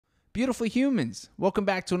Beautiful humans, welcome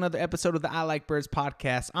back to another episode of the I Like Birds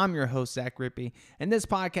podcast. I'm your host, 𝐂𝐍𝐍𝐄𝐃, and this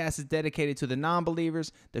podcast is dedicated to the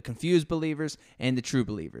non-believers, the confused believers, and the true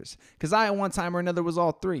believers. Because I, at one time or another, was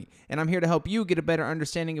all three, and I'm here to help you get a better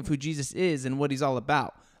understanding of who Jesus is and what he's all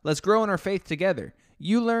about. Let's grow in our faith together.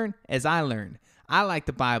 You learn as I learn. I like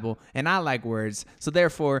the Bible, and I like words, so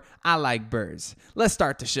therefore, I like birds. Let's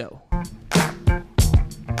start the show.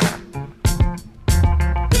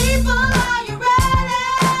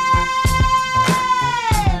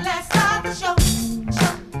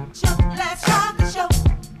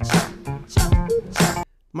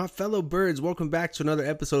 My fellow birds, welcome back to another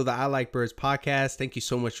episode of the I Like Birds podcast. Thank you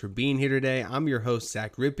so much for being here today. I'm your host,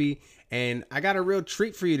 𝐂𝐍𝐶, and I got a real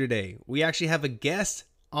treat for you today. We actually have a guest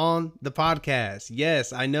on the podcast.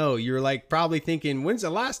 Yes, I know. You're like probably thinking, when's the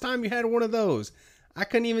last time you had one of those? I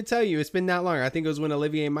couldn't even tell you. It's been that long. I think it was when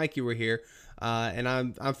Olivia and Mikey were here. And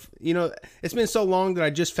I'm, it's been so long that I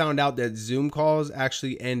just found out that Zoom calls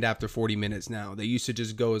actually end after 40 minutes now. They used to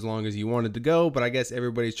just go as long as you wanted to go, but I guess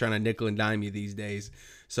everybody's trying to nickel and dime you these days.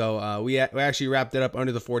 So we actually wrapped it up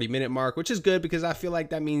under the 40-minute mark, which is good because I feel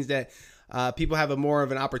like that means that people have a more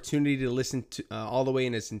of an opportunity to listen to all the way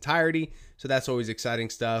in its entirety. So that's always exciting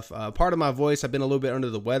stuff. Part of my voice, I've been a little bit under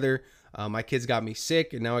the weather. My kids got me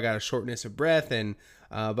sick, and now I got a shortness of breath.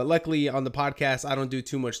 But luckily on the podcast, I don't do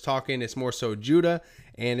too much talking. It's more so Judah,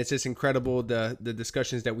 and it's just incredible the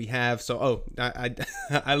discussions that we have. So,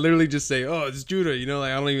 I literally just say, oh, it's Judah,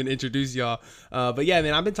 like I don't even introduce y'all. But yeah,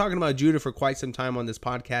 man, I've been talking about Judah for quite some time on this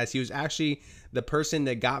podcast. He was actually the person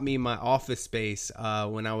that got me my office space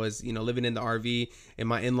when I was, living in the RV in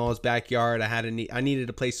my in-laws' backyard. I needed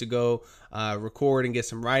a place to go record and get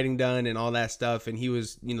some writing done and all that stuff. And he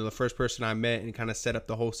was, the first person I met and kind of set up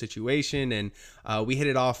the whole situation. And we hit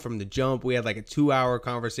it off from the jump. We had like a 2-hour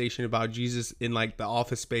conversation about Jesus in like the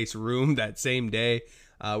office space room that same day.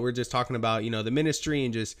 We're just talking about, the ministry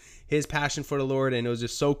and just his passion for the Lord. And it was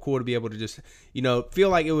just so cool to be able to just, feel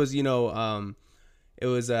like it was,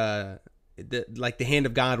 like the hand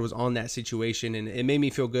of God was on that situation, and it made me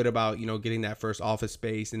feel good about, getting that first office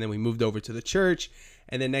space. And then we moved over to the church,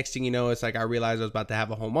 and then next thing you know, it's like I realized I was about to have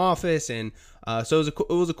a home office, and so it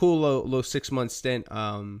was a cool little 6-month stint,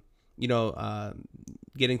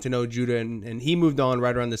 getting to know Judah, and he moved on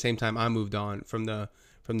right around the same time I moved on from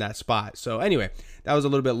that spot. So anyway, that was a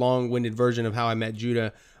little bit long-winded version of how I met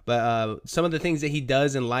Judah. But some of the things that he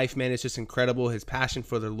does in life, man, it's just incredible. His passion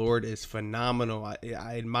for the Lord is phenomenal. I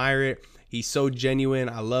admire it. He's so genuine.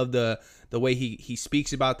 I love the way he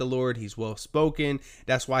speaks about the Lord. He's well-spoken.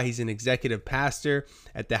 That's why he's an executive pastor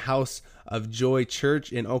at the House of Joy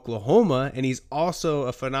Church in Oklahoma. And he's also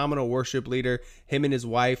a phenomenal worship leader. Him and his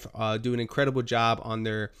wife do an incredible job on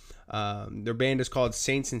their band is called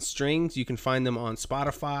Saints and Strings. You can find them on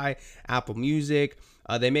Spotify, Apple Music.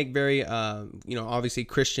 They make very, obviously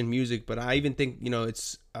Christian music, but I even think,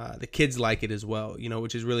 it's the kids like it as well,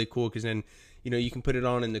 which is really cool because then, you can put it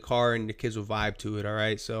on in the car and the kids will vibe to it. All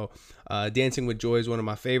right. So Dancing with Joy is one of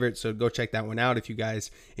my favorites. So go check that one out if you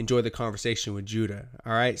guys enjoy the conversation with Judah.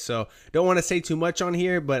 All right. So don't want to say too much on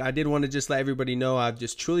here, but I did want to just let everybody know I've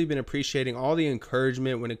just truly been appreciating all the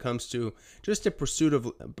encouragement when it comes to just the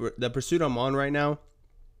pursuit I'm on right now.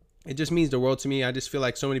 It just means the world to me. I just feel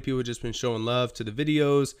like so many people have just been showing love to the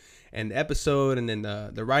videos and the episode, and then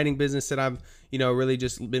the writing business that I've, really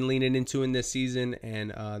just been leaning into in this season.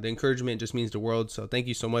 And the encouragement just means the world. So thank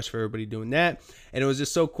you so much for everybody doing that. And it was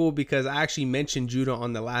just so cool because I actually mentioned Judah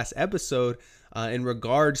on the last episode in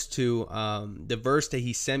regards to the verse that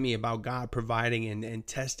he sent me about God providing and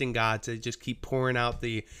testing God to just keep pouring out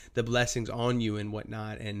the blessings on you and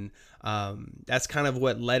whatnot. And that's kind of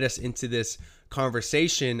what led us into this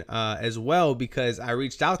conversation as well, because I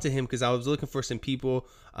reached out to him because I was looking for some people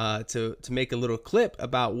to make a little clip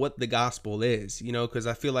about what the gospel is, because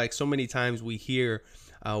I feel like so many times we hear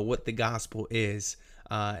what the gospel is.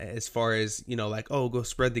 As far as, like, oh, go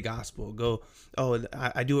spread the gospel, go, oh,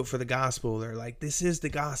 I do it for the gospel, or like, this is the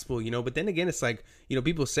gospel, but then again, it's like,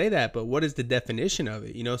 people say that, but what is the definition of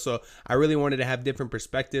it, so I really wanted to have different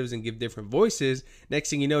perspectives and give different voices. Next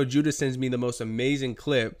thing you know, Judah sends me the most amazing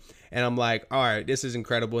clip, and I'm like, all right, this is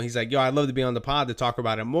incredible. He's like, yo, I'd love to be on the pod to talk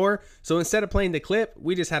about it more. So instead of playing the clip,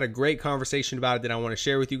 we just had a great conversation about it that I want to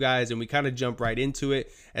share with you guys. And we kind of jumped right into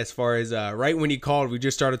it as far as right when he called, we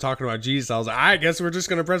just started talking about Jesus. I was like, I guess we're just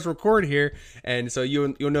going to press record here. And so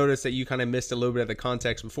you'll notice that you kind of missed a little bit of the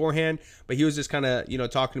context beforehand. But he was just kind of,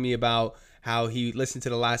 talking to me about how he listened to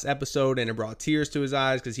the last episode and it brought tears to his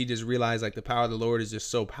eyes because he just realized like the power of the Lord is just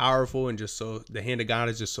so powerful and just so the hand of God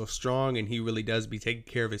is just so strong, and he really does be taking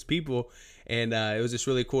care of his people. And it was just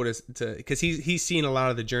really cool to because he's seen a lot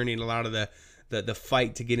of the journey and a lot of the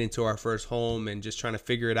fight to get into our first home and just trying to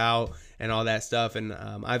figure it out and all that stuff. And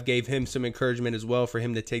I've gave him some encouragement as well for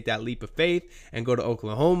him to take that leap of faith and go to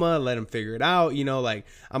Oklahoma, let him figure it out. Like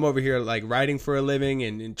I'm over here like writing for a living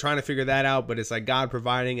and trying to figure that out, but it's like God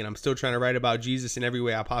providing, and I'm still trying to write about Jesus in every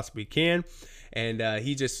way I possibly can. And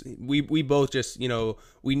we both just,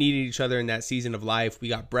 we needed each other in that season of life. We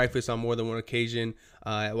got breakfast on more than one occasion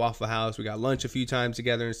at Waffle House. We got lunch a few times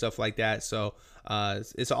together and stuff like that. So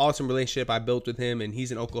it's an awesome relationship I built with him, and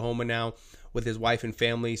he's in Oklahoma now with his wife and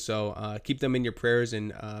family. So keep them in your prayers,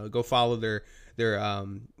 and go follow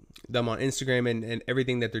them on Instagram and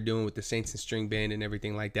everything that they're doing with the Saints and String Band and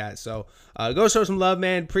everything like that. So go show some love,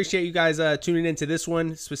 man. Appreciate you guys tuning into this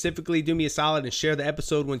one. Specifically, do me a solid and share the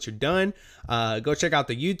episode once you're done. Go check out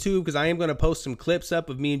the YouTube, because I am going to post some clips up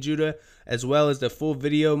of me and Judah, as well as the full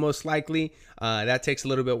video most likely. That takes a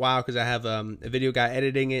little bit while because I have a video guy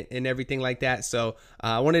editing it and everything like that. So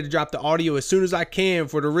I wanted to drop the audio as soon as I can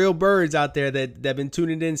for the real birds out there that have been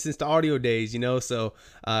tuning in since the audio days, So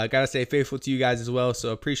gotta stay faithful to you guys as well.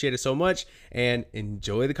 So appreciate it so much, and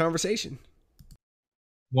enjoy the conversation.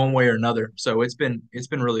 One way or another. So it's been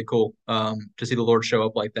really cool to see the Lord show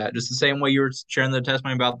up like that. Just the same way you were sharing the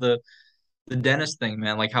testimony about the dentist thing,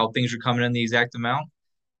 man, like how things are coming in the exact amount.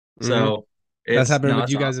 Mm-hmm. So That's it's happening no, with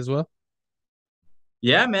it's you guys awesome. as well?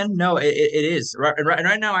 Yeah, man. No, it is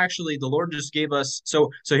right now. Actually, the Lord just gave us. So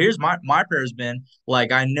here's my prayer has been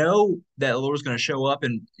like, I know that the Lord's going to show up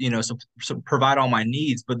and provide all my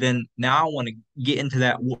needs, but then now I want to get into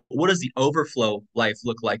that. What does the overflow life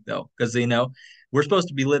look like though? Because we're supposed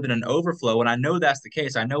to be living in overflow, and I know that's the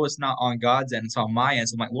case. I know it's not on God's end; it's on my end.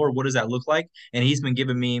 So I'm like, Lord, what does that look like? And He's been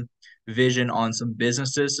giving me vision on some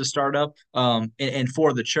businesses to start up, and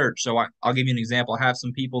for the church. So I'll give you an example. I have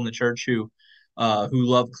some people in the church who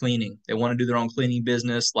love cleaning. They want to do their own cleaning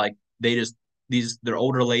business. Like they're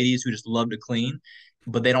older ladies who just love to clean,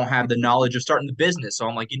 but they don't have the knowledge of starting the business. So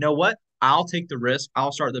I'm like, you know what? I'll take the risk.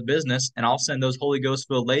 I'll start the business, and I'll send those Holy Ghost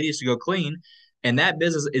filled ladies to go clean, and that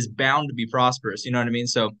business is bound to be prosperous. You know what I mean?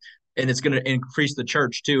 So, and it's going to increase the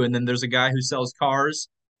church too. And then there's a guy who sells cars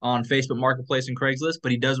on Facebook Marketplace and Craigslist,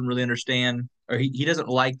 but he doesn't really understand, or he doesn't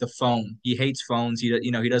like the phone. He hates phones. He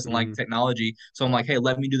doesn't like Mm-hmm. technology. So I'm like, hey,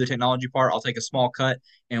 let me do the technology part. I'll take a small cut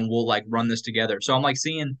and we'll like run this together. So I'm like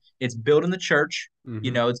seeing it's building the church.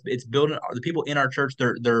 Mm-hmm. It's building the people in our church.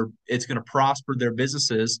 They're it's going to prosper their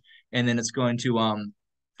businesses, and then it's going to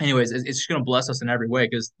anyways, it's just going to bless us in every way,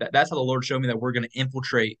 because that's how the Lord showed me that we're going to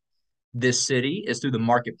infiltrate this city is through the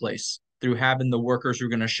marketplace, through having the workers who are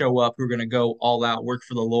going to show up, who are going to go all out, work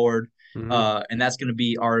for the Lord. Mm-hmm. And that's going to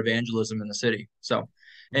be our evangelism in the city. So,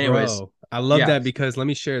 anyways, Bro, I love yeah, that, because let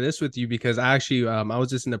me share this with you, because I actually I was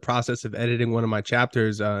just in the process of editing one of my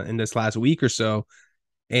chapters in this last week or so,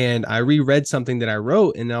 and I reread something that I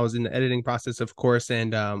wrote, and I was in the editing process, of course,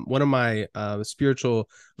 and one of my spiritual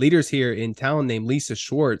leaders here in town named Lisa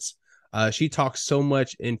Schwartz, she talks so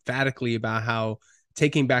much emphatically about how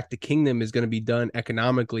taking back the kingdom is going to be done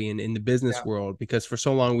economically and in the business yeah, world, because for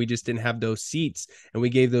so long we just didn't have those seats, and we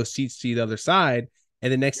gave those seats to the other side.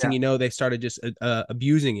 And the next thing yeah. you know, they started just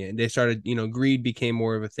abusing it. They started, greed became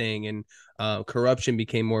more of a thing, and corruption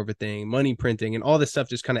became more of a thing, money printing, and all this stuff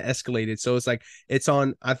just kind of escalated. So it's like, it's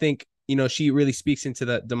on, I think, she really speaks into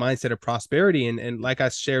the mindset of prosperity. And like I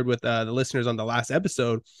shared with the listeners on the last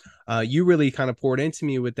episode, you really kind of poured into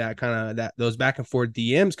me with that kind of those back and forth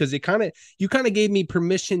DMs, because you kind of gave me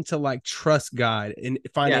permission to like trust God and Yeah.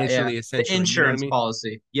 financially, The essentially, you know what I insurance mean?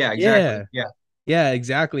 policy. Yeah, exactly. Yeah. Yeah. Yeah,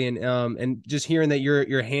 exactly. And just hearing that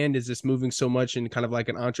your hand is just moving so much in kind of like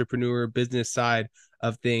an entrepreneur business side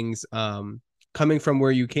of things, coming from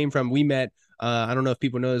where you came from. We met, I don't know if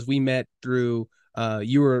people know this, we met through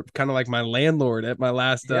you were kind of like my landlord at my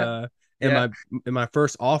last Yeah. in Yeah. my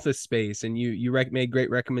first office space, and you made great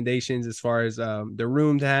recommendations as far as the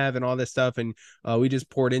room to have and all this stuff, and we just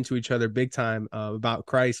poured into each other big time about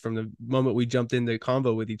Christ from the moment we jumped into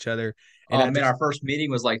convo with each other. And Oh I man, just our first meeting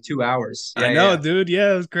was like 2 hours. I Yeah, know, yeah, dude.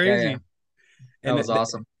 Yeah, it was yeah, yeah. crazy. That And was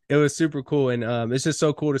awesome. it was super cool. And it's just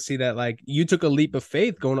so cool to see that like you took a leap of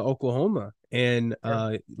faith going to Oklahoma, and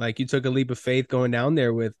Sure. like you took a leap of faith going down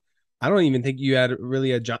there with, I don't even think you had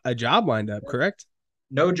really a job lined up, correct?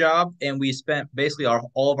 No job, and we spent basically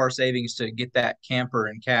all of our savings to get that camper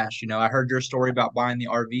in cash. I heard your story about buying the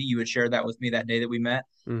RV. You had shared that with me that day that we met,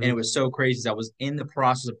 and Mm-hmm. it was so crazy. I was in the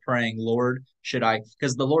process of praying, Lord, should I?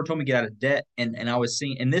 Because the Lord told me to get out of debt, and I was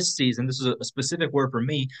seeing in this season, this is a specific word for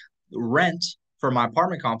me. Rent for my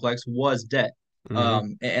apartment complex was debt.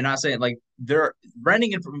 Mm-hmm. And I say like they're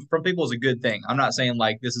renting it from people is a good thing. I'm not saying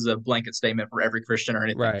like this is a blanket statement for every Christian or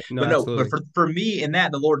anything, Right. No, but no, but absolutely. for me in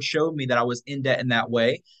that, the Lord showed me that I was in debt in that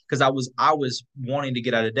way because I was wanting to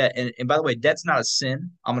get out of debt. And by the way, debt's not a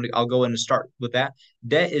sin. I'll go in and start with that.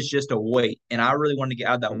 Debt is just a weight, and I really wanted to get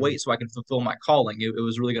out of that Mm-hmm. weight so I can fulfill my calling. It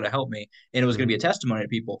was really going to help me, and it was going to Mm-hmm. be a testimony to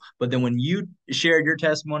people. But then when you shared your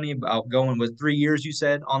testimony about going with 3 years, you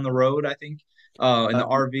said on the road, I think, in Uh, the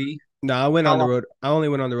RV. no, I went How on the long? road. I only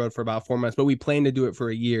went on the road for about 4 months, but we planned to do it for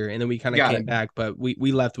a year, and then we kind of Got came it. back. But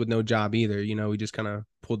we left with no job either. We just kind of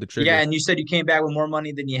pulled the Yeah, trigger. and you said you came back with more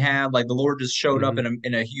money than you had. Like the Lord just showed up Mm-hmm.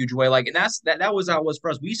 in a huge way. Like, and that was how it was for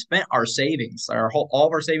us. We spent our savings, our whole all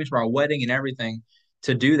of our savings for our wedding and everything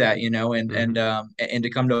to do that, Mm-hmm. and to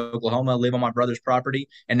come to Oklahoma, live on my brother's property,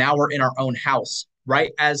 and now we're in our own house.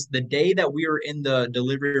 Right as the day that we were in the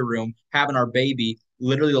delivery room having our baby,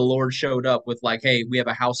 literally the Lord showed up with like, "Hey, we have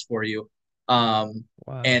a house for you." Um,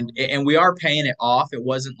 Wow. and we are paying it off. It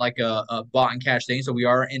wasn't like a bought and cash thing. So we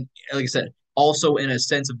are in, like I said, also in a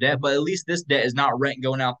sense of debt, but at least this debt is not rent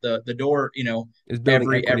going out the door, It's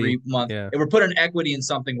building every equity. month. Yeah. And we're putting equity in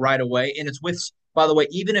something right away. And it's with, by the way,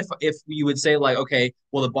 even if you would say like, okay,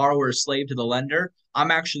 well, the borrower is slave to the lender,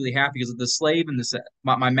 I'm actually happy because the slave in the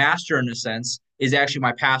my master in a sense is actually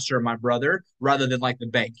my pastor and my brother rather than like the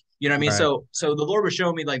bank. You know what I mean? Right. So the Lord was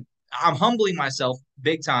showing me like I'm humbling myself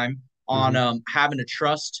big time on Mm-hmm. having to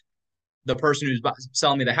trust the person who's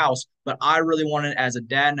selling me the house. But I really wanted, as a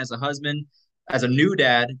dad and as a husband, as a new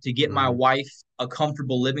dad, to get my Mm-hmm. wife a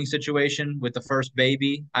comfortable living situation with the first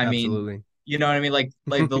baby. I mean, Absolutely. you know what I mean? Like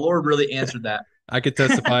the Lord really answered that. I could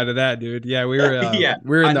testify to that, dude. Yeah, Yeah, we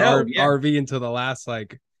were in I the know. Yeah, RV until the last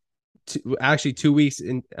like actually 2 weeks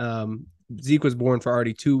in Zeke was born for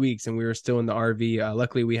already 2 weeks and we were still in the RV.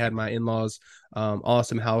 Luckily we had my in-laws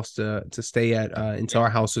awesome house to stay at yeah, until our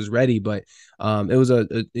house was ready. But it was a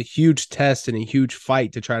huge test and a huge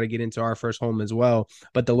fight to try to get into our first home as well.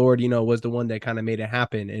 But the Lord, was the one that kind of made it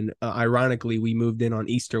happen. And ironically, we moved in on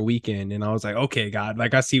Easter weekend and I was like, okay, God,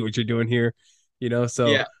 like I see what you're doing here, so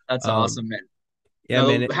yeah. That's um awesome, man. yeah,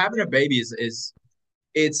 man. No, having a baby is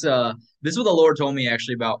it's this is what the Lord told me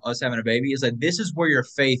actually about us having a baby is that this is where your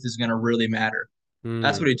faith is going to really matter.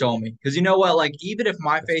 That's what he told me. Because you know what? Like, even if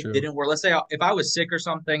my That's faith true. didn't work, let's say if I was sick or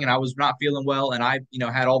something and I was not feeling well and I,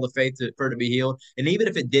 had all the faith for it to be healed. And even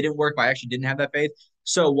if it didn't work, if I actually didn't have that faith,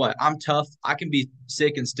 so what? I'm tough. I can be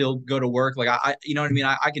sick and still go to work. Like, you know what I mean?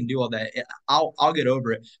 I can do all that. I'll get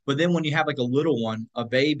over it. But then when you have like a little one, a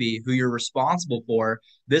baby who you're responsible for,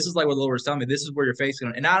 this is like what the Lord was telling me. This is where your faith's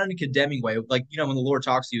going to, and not in a condemning way. Like, when the Lord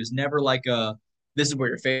talks to you, it's never like this is where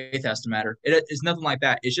your faith has to matter. It's nothing like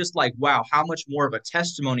that. It's just like, wow, how much more of a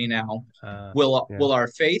testimony now Yeah. will our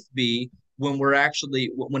faith be when we're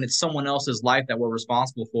actually when it's someone else's life that we're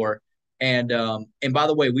responsible for? And by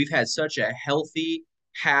the way, we've had such a healthy,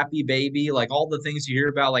 happy baby. Like all the things you hear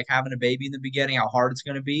about, like having a baby in the beginning, how hard it's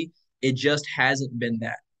going to be. It just hasn't been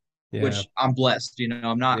that, Yeah. which I'm blessed.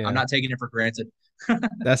 I'm Yeah. not taking it for granted.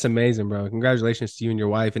 That's amazing, bro. Congratulations to you and your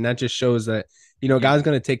wife. And that just shows that, Thank you. God's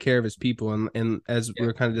going to take care of his people. And as Yeah. we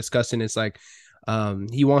are kind of discussing, it's like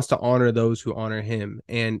he wants to honor those who honor him.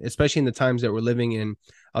 And especially in the times that we're living in,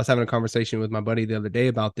 I was having a conversation with my buddy the other day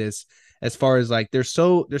about this, as far as like there's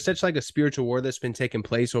such like a spiritual war that's been taking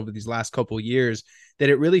place over these last couple of years that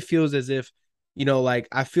it really feels as if, like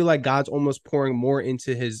I feel like God's almost pouring more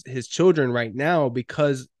into his children right now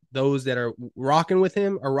because those that are rocking with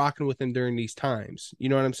him during these times. You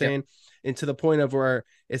know what I'm Yeah. saying? And to the point of where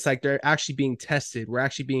it's like they're actually being tested. We're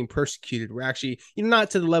actually being persecuted. We're actually,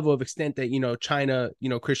 not to the level of extent that, China,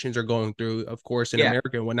 Christians are going through, of course, in Yeah. America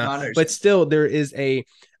and No, whatnot. I But understand. still, there is a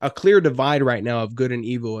clear divide right now of good and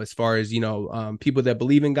evil as far as, people that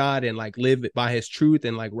believe in God and like live by his truth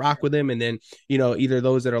and like rock with him. And then, either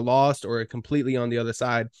those that are lost or completely on the other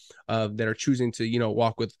side that are choosing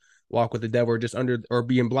to, walk with the devil or just under or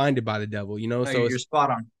being blinded by the devil, No, so you're it's spot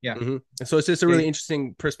on. Yeah. so it's just a Yeah. really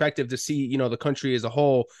interesting perspective to see, the country as a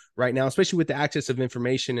whole right now, especially with the access of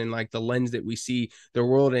information and like the lens that we see the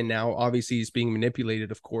world in now. Obviously it's being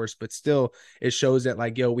manipulated, of course, but still it shows that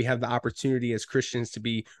like, we have the opportunity as Christians to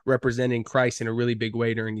be representing Christ in a really big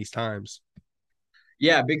way during these times.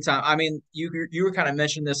 Yeah, big time. I mean, you were kind of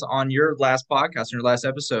mentioning this on your last podcast, in your last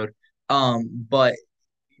episode. But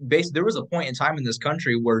basically there was a point in time in this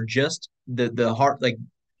country where just the heart like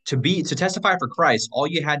to testify for Christ, all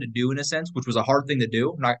you had to do in a sense, which was a hard thing to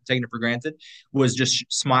do, I'm not taking it for granted, was just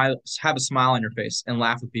smile, have a smile on your face and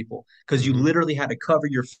laugh with people because you Mm-hmm. literally had to cover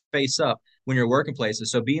your face up when you're working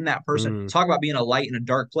places. So being that person, Mm-hmm. talk about being a light in a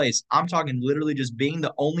dark place. I'm talking literally just being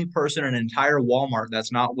the only person in an entire Walmart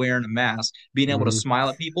that's not wearing a mask, being able to Mm-hmm. smile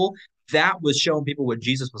at people that was showing people what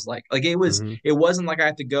Jesus was like. Like Mm-hmm. it wasn't like I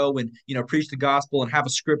had to go and preach the gospel and have a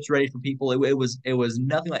script ready for people. It was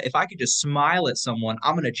nothing like if I could just smile at someone,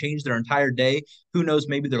 I'm going to change their entire day. Who knows,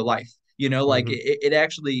 maybe their life. Like Mm-hmm. it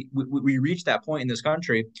actually we reached that point in this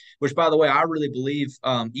country, which by the way, I really believe,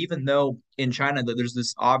 even though in China that there's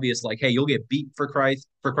this obvious like, hey, you'll get beat for Christ,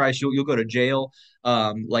 you'll go to jail.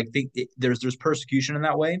 There's persecution in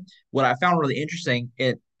that way. What I found really interesting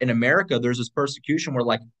in America, there's this persecution where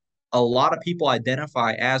like a lot of people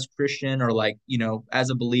identify as Christian or like,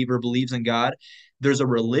 as a believer, believes in God. There's a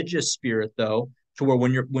religious spirit though, to where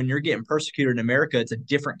when you're getting persecuted in America, it's a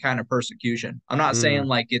different kind of persecution. I'm not saying Mm.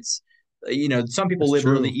 like it's, some people That's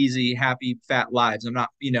live really true. easy, happy, fat lives. I'm not,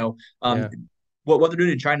 Yeah. what they're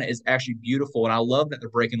doing in China is actually beautiful, and I love that they're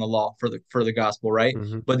breaking the law for the gospel, right?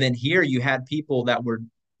 Mm-hmm. But then here you had people that were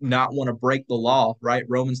not want to break the law, right?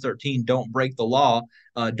 Romans 13, don't break the law,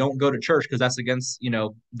 don't go to church because that's against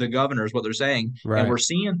the governors what they're saying, and Right. we're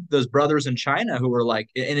seeing those brothers in China who are like,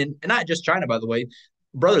 and not just China by the way,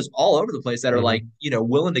 brothers all over the place that are Mm-hmm. like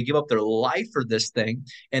willing to give up their life for this thing,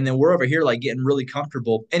 and then we're over here like getting really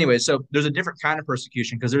comfortable anyway. So there's a different kind of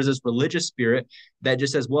persecution because there's this religious spirit that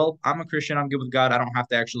just says, well, I'm a Christian, I'm good with God, I don't have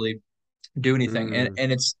to actually do anything, and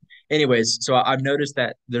Mm. it's anyways. So I've noticed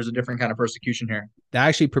that there's a different kind of persecution here. That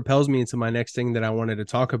actually propels me into my next thing that I wanted to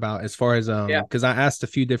talk about as far as Yeah, because I asked a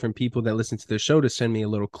few different people that listen to the show to send me a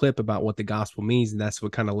little clip about what the gospel means, and that's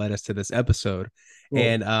what kind of led us to this episode. cool.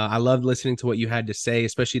 And I loved listening to what you had to say,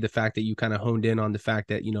 especially the fact that you kind of honed in on the fact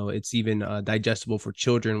that it's even digestible for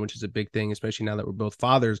children, which is a big thing, especially now that we're both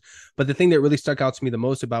fathers. But the thing that really stuck out to me the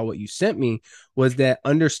most about what you sent me was that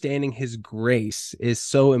understanding His grace is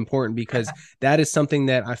so important, because that is something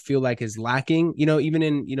that I feel like is lacking, even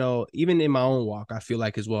in my own walk. I feel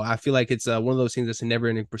like as well. I feel like it's one of those things that's a never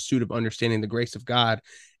ending pursuit of understanding the grace of God.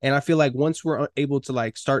 And I feel like once we're able to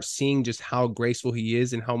like start seeing just how graceful He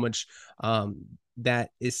is and how much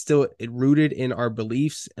that is still rooted in our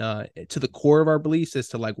beliefs, to the core of our beliefs as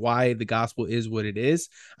to like why the gospel is what it is,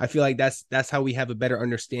 I feel like that's how we have a better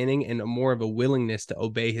understanding and a more of a willingness to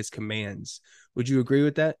obey His commands. Would you agree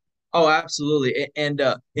with that? Oh, absolutely. And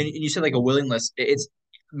you said like a willingness. It's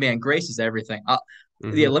man, grace is everything. Yeah,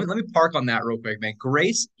 Mm-hmm. let me park on that real quick, man.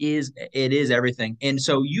 Grace is it is everything. And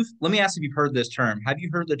so you let me ask if you've heard this term. Have you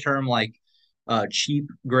heard the term like cheap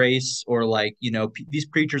grace, or like these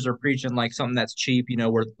preachers are preaching like something that's cheap,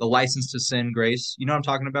 where the license to sin grace. You know what I'm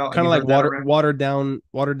talking about? Have Kind of you like heard that around? watered down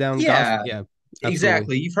gospel. Yeah, Yeah, absolutely.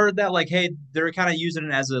 exactly. You've heard that like, hey, they're kind of using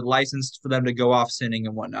it as a license for them to go off sinning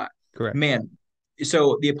and whatnot. Correct. Man,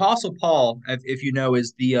 so the Apostle Paul, if you know,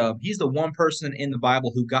 is the he's the one person in the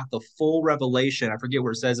Bible who got the full revelation. I forget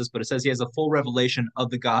where it says this, but it says he has a full revelation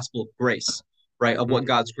of the gospel of grace, right? Of what Mm-hmm.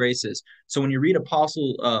 God's grace is. So when you read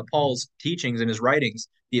Apostle Paul's teachings and his writings,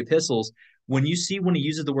 the epistles, when he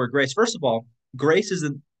uses the word grace, first of all, grace is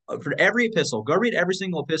for every epistle. Go read every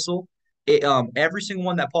single epistle. Every single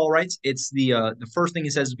one that Paul writes, it's the first thing he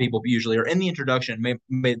says to people usually, or in the introduction,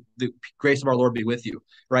 may the grace of our Lord be with you,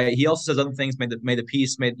 right? He also says other things, may the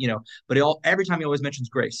peace, but every time he always mentions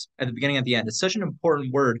grace at the beginning, at the end. It's such an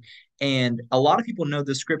important word, and a lot of people know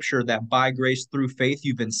the scripture that by grace through faith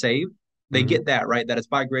you've been saved. They Mm-hmm. get that right, that it's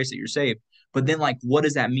by grace that you're saved. But then, like, what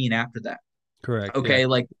does that mean after that? Correct. Yeah. Okay,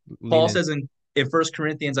 like Lean Paul in. says in First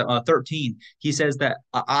Corinthians 13, he says that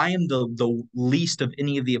I am the least of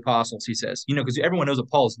any of the apostles. He says, because everyone knows what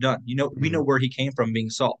Paul's done. We know Mm-hmm. where he came from being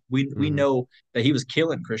Saul. We Mm-hmm. know that he was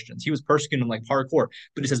killing Christians. He was persecuting them like hardcore.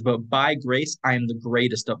 But he says, but by grace I am the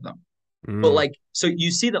greatest of them. But Mm-hmm. like, so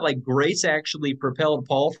you see that like grace actually propelled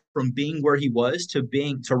Paul from being where he was to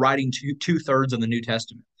writing two-thirds of the New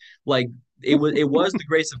Testament. Like it was the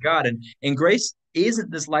grace of God, and grace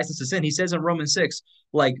isn't this license to sin. He says in Romans 6,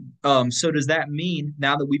 like, so does that mean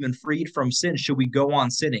now that we've been freed from sin, should we go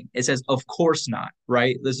on sinning? It says, of course not,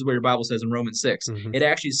 right? This is what your Bible says in Romans 6. Mm-hmm. It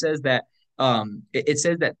actually says that it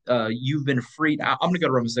says that you've been freed. I'm gonna go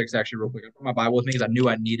to Romans 6 actually real quick. I put my Bible with me because I knew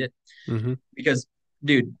I'd need it. Mm-hmm. Because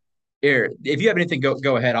dude, here, if you have anything,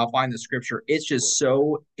 go ahead. I'll find the scripture. It's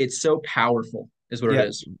so powerful, is what it Yeah,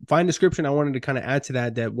 is. fine description. I wanted to kind of add to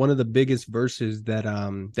that one of the biggest verses that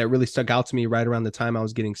really stuck out to me right around the time I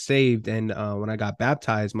was getting saved, and when I got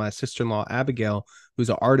baptized, my sister-in-law Abigail, who's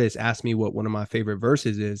an artist, asked me what one of my favorite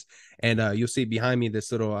verses is, and you'll see behind me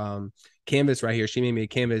this little canvas right here. She made me a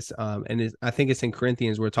canvas, and I think it's in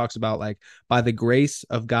Corinthians where it talks about like, by the grace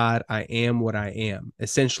of God I am what I am.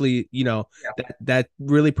 Essentially, Yeah. that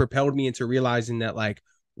really propelled me into realizing that like,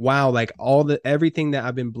 wow, like everything that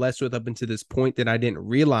I've been blessed with up until this point that I didn't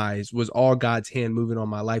realize was all God's hand moving on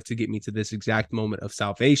my life to get me to this exact moment of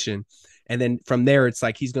salvation. And then from there, it's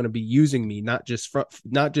like he's going to be using me, not just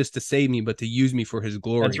to save me, but to use me for his That's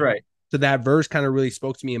glory. right. So that verse kind of really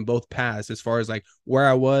spoke to me in both paths, as far as like where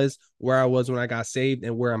I was when I got saved,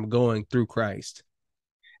 and where I'm going through Christ.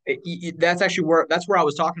 That's actually where I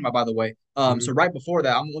was talking about, by the way. Mm-hmm. So right before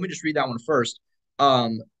that, let me just read that one first.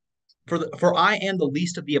 Um, for I am the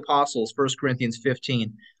least of the apostles, 1 Corinthians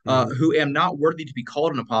 15, Mm-hmm. who am not worthy to be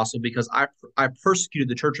called an apostle because I persecuted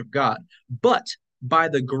the church of God. But by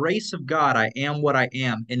the grace of God, I am what I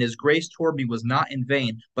am, and his grace toward me was not in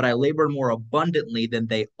vain, but I labored more abundantly than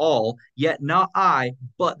they all, yet not I,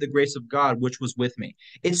 but the grace of God, which was with me.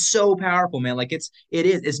 It's so powerful, man. Like it's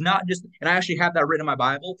not just, and I actually have that written in my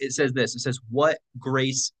Bible. It says this, it says, what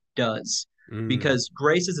grace does, Mm. because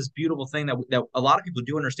grace is this beautiful thing that a lot of people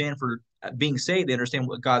do understand. For being saved, they understand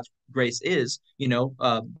what God's grace is.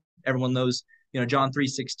 Everyone knows, John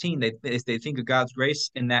 3:16. They think of God's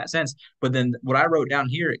grace in that sense. But then what I wrote down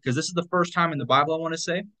here, because this is the first time in the Bible, I want to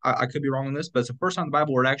say, I could be wrong on this, but it's the first time in the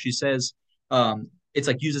Bible where it actually says, it's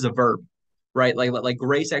like uses a verb, right? Like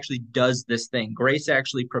grace actually does this thing. Grace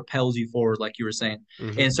actually propels you forward, like you were saying.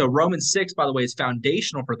 Mm-hmm. And so Romans 6, by the way, is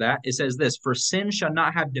foundational for that. It says this: for sin shall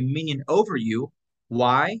not have dominion over you.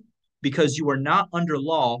 Why? Because you are not under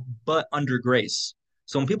law, but under grace.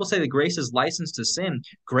 So when people say that grace is license to sin,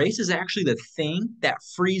 grace is actually the thing that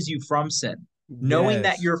frees you from sin. Knowing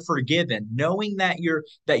that Yes. you're forgiven, knowing that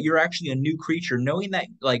you're actually a new creature, knowing that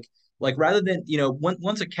like rather than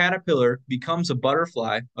once a caterpillar becomes a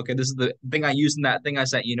butterfly. Okay, this is the thing I used in that thing I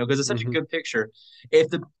sent because it's such a Mm-hmm. good picture. If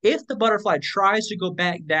the butterfly tries to go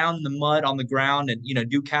back down in the mud on the ground and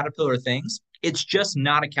do caterpillar things, it's just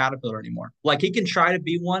not a caterpillar anymore. Like it can try to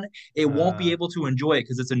be one, it won't be Uh, able to enjoy it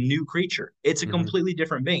because it's a new creature. It's a mm-hmm. completely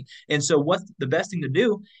different being. And so what's the best thing to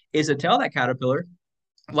do is to tell that caterpillar,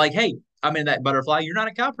 like, hey, I mean, that butterfly, you're not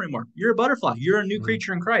a caterpillar anymore. You're a butterfly. You're a new Mm-hmm.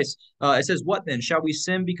 creature in Christ. It says, what then? Shall we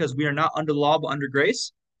sin because we are not under law but under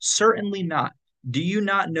grace? Certainly not. Do you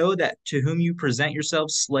not know that to whom you present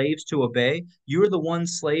yourselves slaves to obey, you are the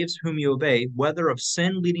ones slaves whom you obey, whether of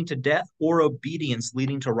sin leading to death or obedience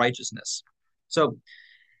leading to righteousness? So,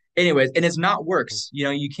 anyways, and it's not works. You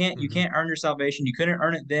Mm-hmm. can't earn your salvation. You couldn't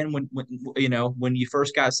earn it then when you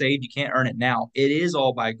first got saved. You can't earn it now. It is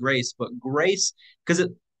all by grace. But grace, because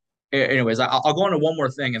anyways, I'll go on to one more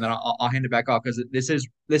thing and then I'll hand it back off, because this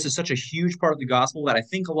is such a huge part of the gospel that I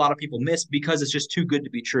think a lot of people miss because it's just too good to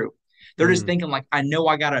be true. They're just Mm. thinking like, I know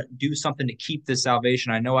I gotta do something to keep this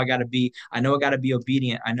salvation. I know I gotta be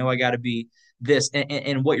obedient. I know I gotta be this.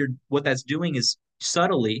 And what that's doing is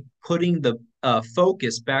subtly putting the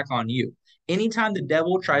focus back on you. Anytime the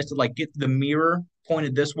devil tries to like get the mirror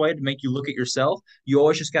pointed this way to make you look at yourself, you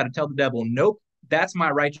always just got to tell the devil, nope, that's my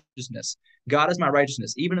righteousness. God is my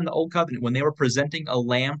righteousness. Even in the old covenant, when they were presenting a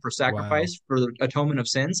lamb for Wow. sacrifice for the atonement of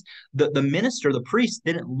sins, the minister, the priest,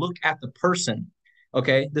 didn't look at the person.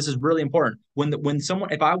 Okay, this is really important. When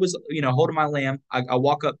someone, if I was holding my lamb, I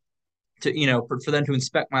walk up to for them to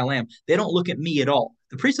inspect my lamb. They don't look at me at all.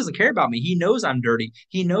 The priest doesn't care about me. He knows I'm dirty.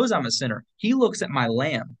 He knows I'm a sinner. He looks at my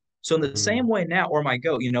lamb. So in the Mm. same way now, or my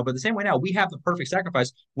goat, but the same way now, we have the perfect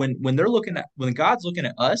sacrifice. When God's looking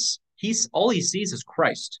at us, he's all he sees is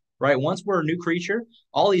Christ, right? Once we're a new creature,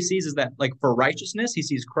 all he sees is that, like, for righteousness, he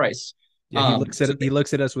sees Christ. Yeah, he looks So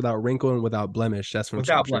at us without wrinkle and without blemish. That's from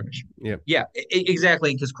without scripture. blemish. Yep. Yeah,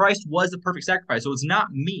 exactly. Because Christ was the perfect sacrifice. So it's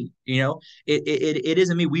not me, it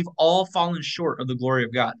isn't me. We've all fallen short of the glory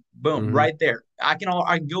of God. Boom, Mm-hmm. right there. I can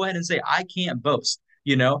go ahead and say I can't boast,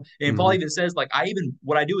 and Paul Mm-hmm. even says, like,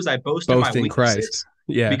 what I do is I boast in my Boast in Christ. weaknesses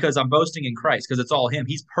Yeah. because I'm boasting in Christ, because it's all him.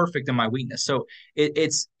 He's perfect in my weakness. So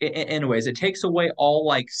anyways, it takes away all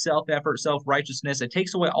like self-effort, self-righteousness. It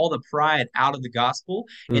takes away all the pride out of the gospel,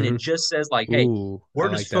 and it Mm-hmm. just says, like, hey, Ooh, I we're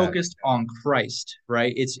like just that. focused on Christ,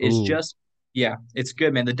 right? It's Ooh, just, yeah, it's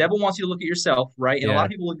good, man. The devil wants you to look at yourself, right? And a lot yeah. of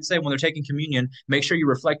people would say when they're taking communion, make sure you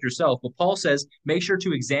reflect yourself. But Paul says, make sure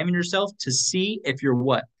to examine yourself to see if you're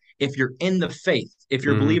what? If you're in the faith, if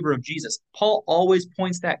you're a Mm-hmm. believer of Jesus. Paul always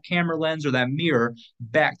points that camera lens or that mirror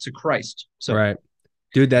back to Christ. So Right.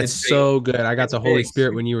 Dude, that's it's big. so good. I got It's the Holy big.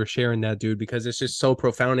 Spirit when you were sharing that, dude, because it's just so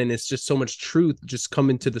profound and it's just so much truth just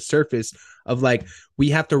coming to the surface of like we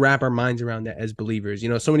have to wrap our minds around that as believers.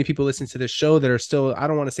 So many people listen to this show that are still, I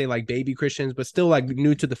don't want to say like baby Christians, but still like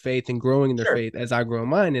new to the faith and growing in their Sure. faith as I grow in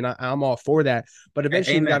mine. And I'm all for that. But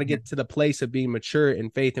eventually we got to Amen. get to the place of being mature in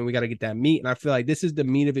faith and we got to get that meat. And I feel like this is the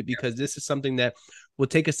meat of it because this is something that will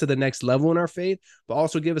take us to the next level in our faith, but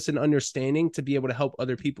also give us an understanding to be able to help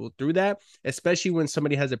other people through that, especially when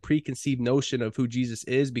somebody has a preconceived notion of who Jesus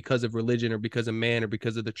is because of religion or because of man or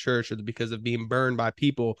because of the church or because of being burned by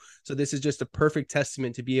people. So this is just a perfect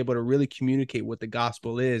testament to be able to really communicate what the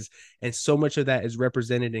gospel is. And so much of that is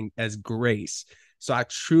represented as grace. So I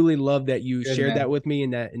truly love that you Good, shared that man. with me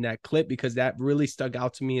in that clip, because that really stuck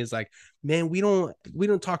out to me as like, man, we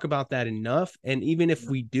don't talk about that enough. And even if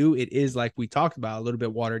we do, it is like we talked about, a little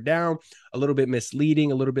bit watered down, a little bit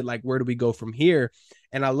misleading, a little bit like, where do we go from here?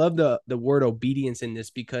 And I love the word obedience in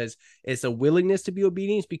this, because it's a willingness to be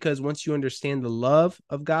obedient, because once you understand the love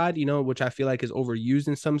of God, which I feel like is overused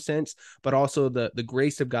in some sense, but also the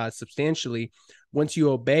grace of God substantially, once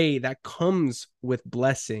you obey, that comes with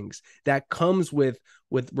blessings, that comes with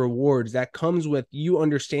rewards, that comes with you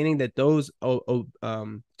understanding that those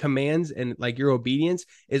commands and like your obedience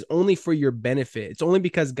is only for your benefit. It's only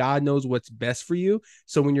because God knows what's best for you.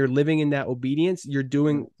 So when you're living in that obedience, you're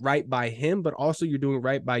doing right by him, but also you're doing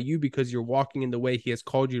right by you, because you're walking in the way he has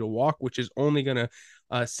called you to walk, which is only going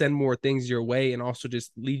to send more things your way and also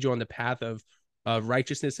just lead you on the path of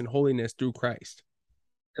righteousness and holiness through Christ.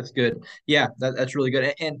 That's good. Yeah, that's really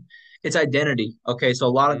good. And it's identity. Okay, so a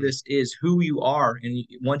lot of Mm. this is who you are, and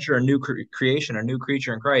once you're a new creation, a new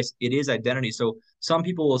creature in Christ, it is identity. So some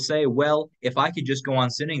people will say, "Well, if I could just go on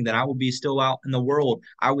sinning, then I would be still out in the world.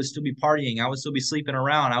 I would still be partying. I would still be sleeping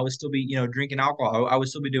around. I would still be, drinking alcohol. I would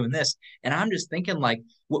still be doing this." And I'm just thinking, like,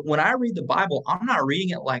 when I read the Bible, I'm not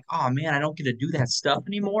reading it like, "Oh man, I don't get to do that stuff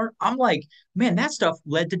anymore." I'm like, man, that stuff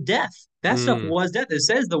led to death. That stuff Mm. was death. It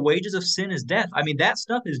says the wages of sin is death. I mean, that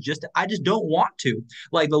stuff is just, I just don't want to.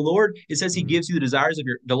 Like the Lord, it says he Mm. gives you the desires of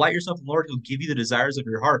delight yourself in the Lord, he'll give you the desires of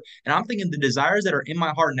your heart. And I'm thinking the desires that are in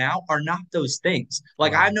my heart now are not those things.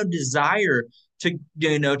 Like I have Wow. no desire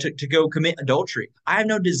to go commit adultery. I have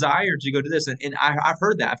no desire to go do this. And I've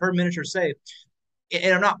heard that. I've heard ministers say,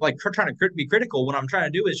 and I'm not like trying to be critical. What I'm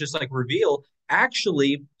trying to do is just like reveal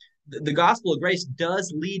actually the gospel of grace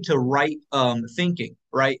does lead to right thinking,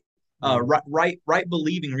 right? Mm. Right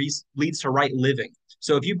believing leads to right living.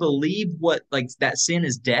 So if you believe what like that sin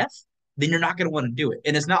is death, then you're not going to want to do it.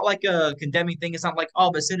 And it's not like a condemning thing. It's not like,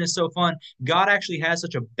 oh, but sin is so fun. God actually has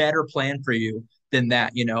such a better plan for you than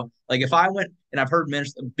that, Like if I went and I've heard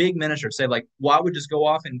big ministers say like, well, I would just go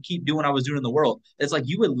off and keep doing what I was doing in the world. It's like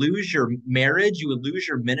you would lose your marriage, you would lose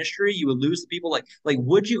your ministry, you would lose the people. Like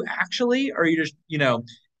would you actually, or you just,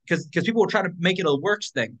 because people will try to make it a works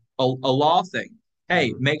thing, a law thing.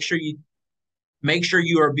 Hey, Mm. make sure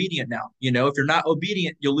you are obedient now. If you're not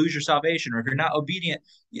obedient, you'll lose your salvation, or if you're not obedient,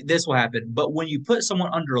 this will happen. But when you put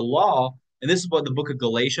someone under law, and this is what the book of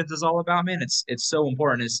Galatians is all about, man, it's so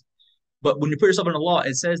important. Is But when you put yourself under law,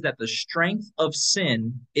 it says that the strength of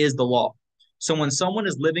sin is the law. So when someone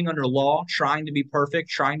is living under law, trying to be perfect,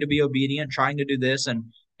 trying to be obedient, trying to do this, and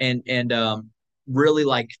really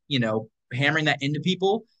like hammering that into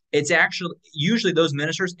people, it's actually usually those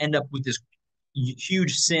ministers end up with this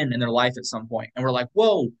huge sin in their life at some point, and we're like,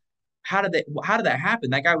 whoa. How did that happen?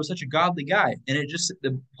 That guy was such a godly guy,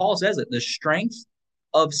 and Paul says it. The strength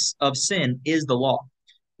of sin is the law,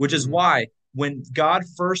 which is Mm. why when God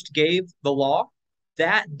first gave the law,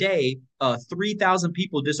 that day, 3,000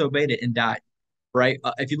 people disobeyed it and died. Right?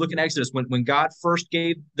 If you look in Exodus, when God first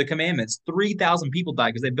gave the commandments, 3,000 people died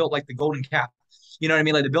because they built like the golden calf. You know what I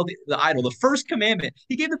mean? Like they built the idol. The first commandment,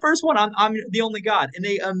 he gave the first one, I'm the only God. And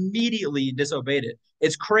they immediately disobeyed it.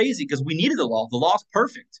 It's crazy because we needed the law. The law's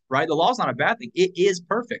perfect, right? The law's not a bad thing. It is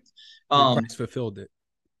perfect. And Um, Christ fulfilled it.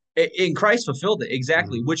 in Christ fulfilled it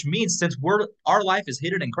exactly, Mm. which means since our life is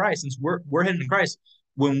hidden in Christ, since we're hidden in Christ,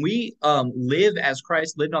 when we live as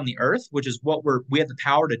Christ lived on the earth, which is what we have the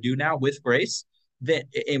power to do now with grace, that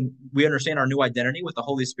and we understand our new identity with the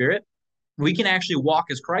Holy Spirit, we can actually walk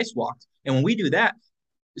as Christ walked. And when we do that,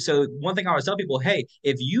 so one thing I always tell people, hey,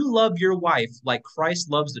 if you love your wife like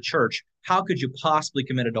Christ loves the church, how could you possibly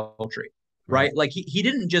commit adultery? Right. Right? Like he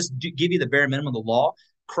didn't just give you the bare minimum of the law.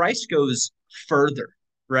 Christ goes further,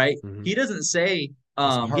 right? Mm-hmm. He doesn't say, It's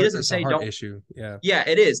a he heart. doesn't It's a say heart don't. issue. Yeah. Yeah,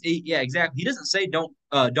 it is. Yeah, exactly. He doesn't say don't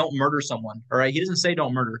murder someone. All right. He doesn't say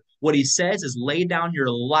don't murder. What he says is lay down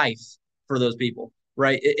your life for those people.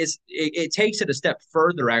 Right. It takes it a step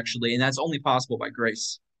further actually, and that's only possible by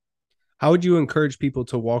grace. How would you encourage people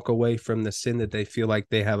to walk away from the sin that they feel like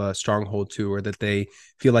they have a stronghold to, or that they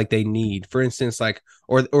feel like they need? For instance, like,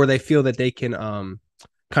 or they feel that they can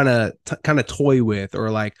kind of toy with, or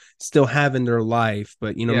like still have in their life,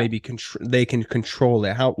 but Yeah. maybe they can control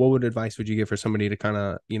it. What would advice would you give for somebody to kind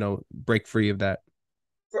of break free of that?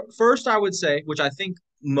 1st, I would say, which I think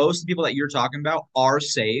most people that you're talking about are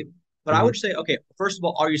saved. But I Hmm. would say, okay, first of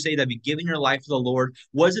all, are you saved? Have you given your life to the Lord?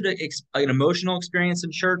 Was it an emotional experience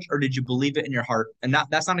in church, or did you believe it in your heart? And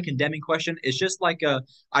that's not a condemning question. It's just like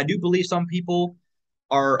I do believe some people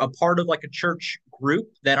are a part of like a church group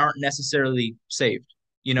that aren't necessarily saved.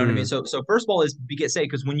 You know what I mean? Mm. So first of all, is be get saved,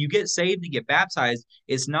 because when you get saved and get baptized,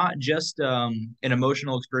 it's not just an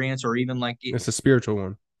emotional experience, or even like It's a spiritual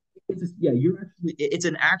one. yeah, you're actually it's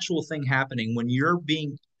an actual thing happening when you're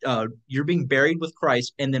being buried with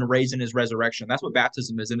Christ and then raised in his resurrection. That's what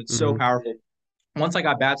baptism is, and it's so Hmm. powerful. Once I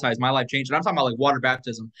got baptized, my life changed. And I'm talking about like water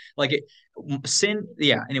baptism. Like sin,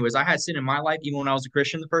 yeah. Anyways, I had sin in my life even when I was a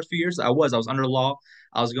Christian the first few years. I was under the law.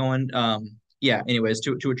 I was going yeah, anyways,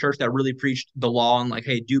 to a church that really preached the law and like,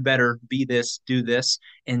 hey, do better, be this, do this.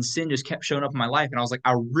 And sin just kept showing up in my life. And I was like,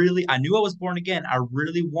 I knew I was born again. I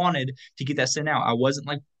really wanted to get that sin out. I wasn't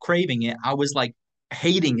like craving it. I was like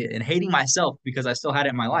hating it and hating myself because I still had it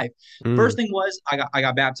in my life. First Mm. thing was I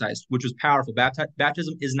got baptized, which was powerful.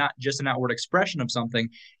 Baptism is not just an outward expression of something;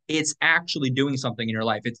 it's actually doing something in your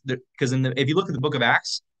life. It's because if you look at the Book of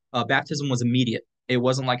Acts, baptism was immediate. It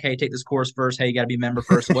wasn't like, hey, take this course first. Hey, you got to be a member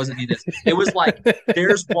first. It wasn't this. It was like,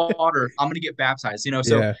 there's water. I'm going to get baptized.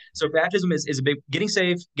 So Yeah. baptism is a big getting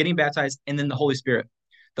saved, getting baptized, and then the Holy Spirit.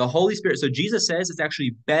 The Holy Spirit. So Jesus says it's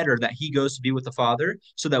actually better that he goes to be with the Father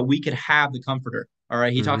so that we could have the Comforter. All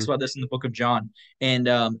right. He talks Hmm. about this in the book of John. And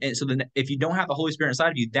so then if you don't have the Holy Spirit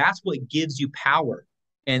inside of you, that's what gives you power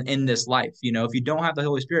in this life. If you don't have the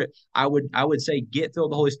Holy Spirit, I would say get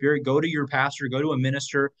filled with the Holy Spirit, go to your pastor, go to a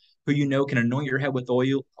minister who can anoint your head with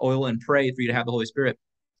oil and pray for you to have the Holy Spirit.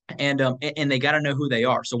 And they got to know who they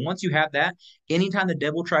are. So once you have that, anytime the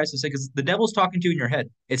devil tries to say, because the devil's talking to you in your head,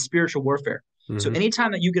 it's spiritual warfare. So Hmm.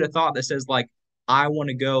 anytime that you get a thought that says like, I want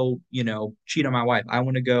to go, cheat on my wife, I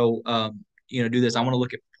want to go, do this, I want to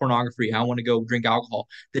look at pornography, I want to go drink alcohol.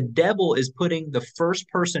 The devil is putting the first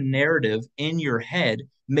person narrative in your head,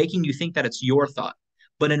 making you think that it's your thought.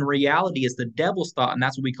 But in reality, it's the devil's thought, and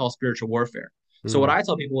that's what we call spiritual warfare. So what Mm. I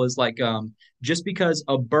tell people is like, just because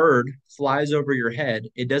a bird flies over your head,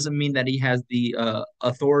 it doesn't mean that he has the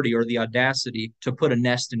authority or the audacity to put a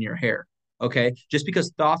nest in your hair. Okay, just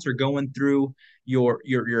because thoughts are going through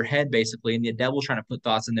your head basically, and the devil's trying to put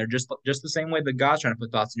thoughts in there, just the same way that God's trying to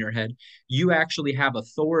put thoughts in your head, you actually have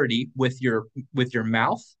authority with your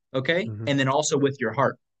mouth, okay, Hmm. and then also with your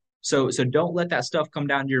heart. So don't let that stuff come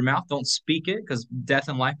down to your mouth. Don't speak it, because death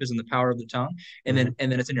and life is in the power of the tongue, and Hmm.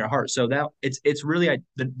 then it's in your heart. So that it's really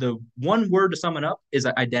the one word to sum it up is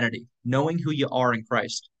identity, knowing who you are in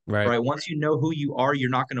Christ. Right. Right. Once you know who you are, you're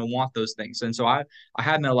not going to want those things. And so I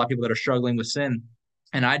have met a lot of people that are struggling with sin,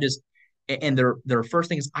 and I just and their first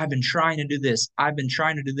thing is, I've been trying to do this. I've been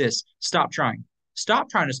trying to do this. Stop trying. Stop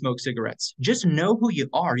trying to smoke cigarettes. Just know who you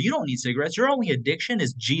are. You don't need cigarettes. Your only addiction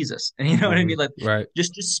is Jesus. And you know what I Hmm. mean? Like, Right.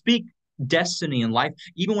 just speak destiny in life.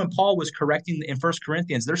 Even when Paul was correcting in First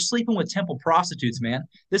Corinthians, they're sleeping with temple prostitutes, man.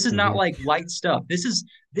 This is not Hmm. like light stuff. This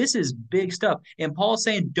is big stuff. And Paul's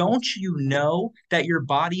saying, don't you know that your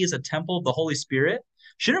body is a temple of the Holy Spirit?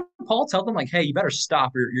 Shouldn't Paul tell them like, hey, you better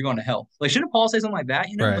stop, or you're going to hell? Like, shouldn't Paul say something like that?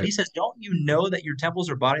 But Right. he says, don't you know that your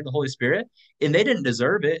temples are body of the Holy Spirit? And they didn't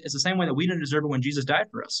deserve it. It's the same way that we didn't deserve it when Jesus died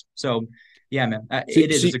for us. So, yeah, man, So,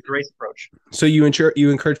 it is. so, It's a great approach. so you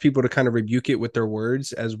encourage people to kind of rebuke it with their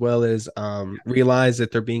words, as well as realize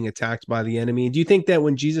that they're being attacked by the enemy. Do you think that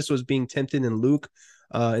when Jesus was being tempted in Luke,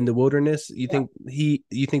 in the wilderness, you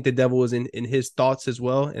think the devil was in his thoughts as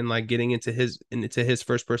well, and like getting into his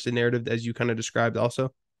first person narrative, as you kind of described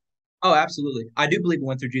also? Oh, absolutely. I do believe it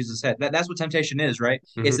went through Jesus' head. That's what temptation is, right?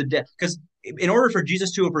 It's Hmm. the because in order for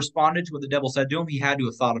Jesus to have responded to what the devil said to him, he had to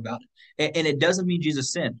have thought about it. And it doesn't mean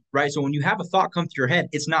Jesus sinned, right? So when you have a thought come through your head,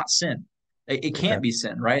 it's not sin. It Okay. can't be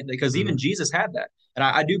sin, right? Because Hmm. even Jesus had that. And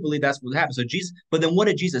I do believe that's what happened. So Jesus, but then what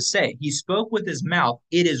did Jesus say? He spoke with his mouth,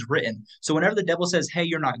 it is written. So whenever the devil says, hey,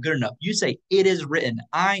 you're not good enough, you say, it is written.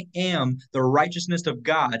 I am the righteousness of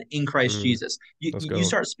God in Christ Mm. Jesus. You, Let's you go.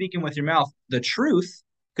 start speaking with your mouth the truth,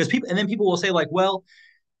 because people will say like, well,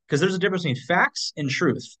 because there's a difference between facts and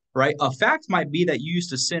truth, right? A fact might be that you used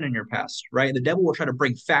to sin in your past, right? The devil will try to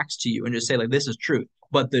bring facts to you and just say like, this is truth,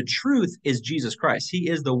 but the truth is Jesus Christ. He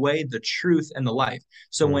is the way, the truth, and the life.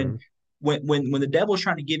 So when Hmm. when the devil is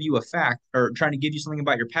trying to give you a fact, or trying to give you something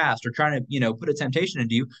about your past, or trying to put a temptation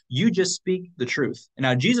into you, you just speak the truth. And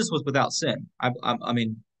now Jesus was without sin. I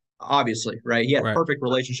mean, obviously, right? He had Right. perfect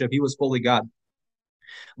relationship. He was fully God.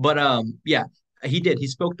 But yeah, he did. He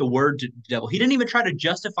spoke the word to the devil. He didn't even try to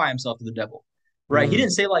justify himself to the devil. Right? He Mm.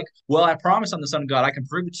 didn't say like, "Well, I promise I'm the son of God. I can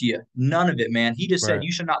prove it to you." None of it, man. He just said, Right.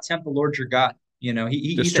 "You should not tempt the Lord your God." He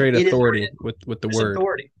Just said, straight "It is authority written." with the Just word.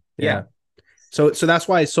 authority. Yeah. Yeah. So that's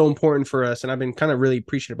why it's so important for us, and I've been kind of really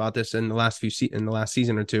preaching about this in the last in the last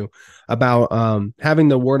season or two, about having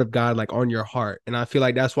the word of God like on your heart. And I feel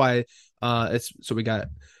like that's why it's so we got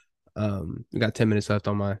 10 minutes left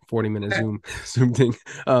on my 40-minute Zoom thing.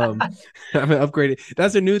 I've been upgraded.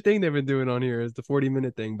 That's a new thing they've been doing on here, is the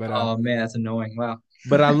 40-minute thing. Oh man, that's annoying. Wow.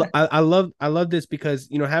 But I love this because,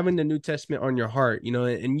 you know, having the New Testament on your heart, you know,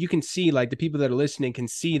 and you can see, like, the people that are listening can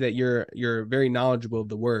see that you're very knowledgeable of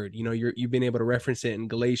the word. You know, you've been able to reference it in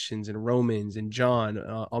Galatians and Romans and John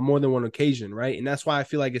on more than one occasion, right? And that's why I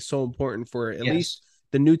feel like it's so important for at Yes. least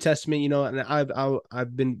the New Testament, you know. And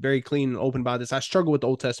I've been very clean and open about this. I struggle with the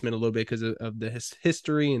Old Testament a little bit because of the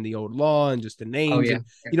history and the old law and just the Oh names. yeah. And,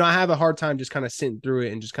 you know, I have a hard time just kind of sitting through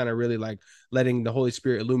it and just kind of really like letting the Holy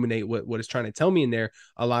Spirit illuminate what it's trying to tell me in there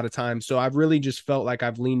a lot of times. So I've really just felt like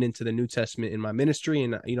I've leaned into the New Testament in my ministry,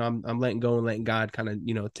 and, you know, I'm letting go and letting God kind of,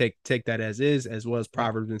 you know, take that as is, as well as Yeah.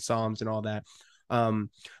 Proverbs and Psalms and all that.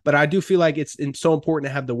 But I do feel like it's so important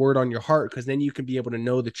to have the word on your heart, because then you can be able to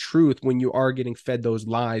know the truth when you are getting fed those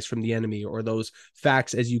lies from the enemy, or those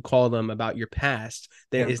facts, as you call them, about your past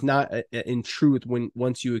that Yeah. is not in truth when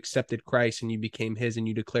once you accepted Christ and you became his and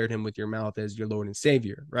you declared him with your mouth as your Lord and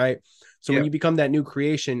Savior, right? So when Yeah. you become that new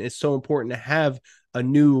creation, it's so important to have a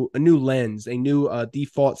new lens, a new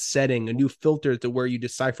default setting, a new filter to where you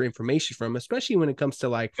decipher information from, especially when it comes to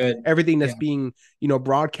like Good. everything that's Yeah. being, you know,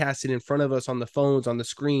 broadcasted in front of us on the phones, on the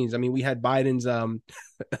screens. I mean, we had Biden's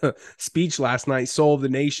speech last night, Soul of the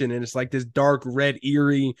Nation, and it's like this dark red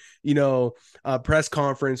eerie, you know, press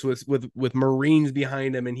conference with Marines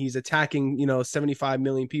behind him, and he's attacking, you know, 75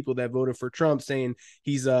 million people that voted for Trump, saying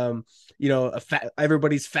he's you know,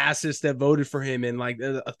 everybody's fascist that voted for him, and like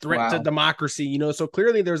a threat to Wow. democracy, you know. So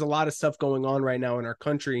clearly there's a lot of stuff going on right now in our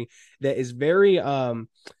country that is very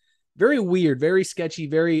weird, very sketchy,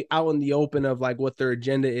 very out in the open of like what their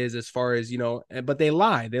agenda is, as far as, you know. But they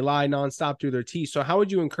lie nonstop through their teeth. So how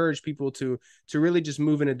would you encourage people to really just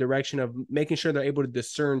move in a direction of making sure they're able to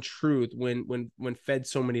discern truth when fed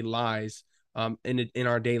so many lies in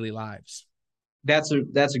our daily lives? That's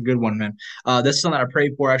a good one, man. This is something I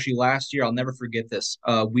prayed for actually last year. I'll never forget this.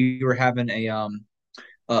 We were having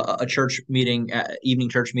a church meeting, evening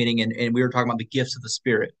church meeting, and we were talking about the gifts of the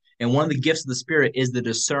Spirit. And one of the gifts of the Spirit is the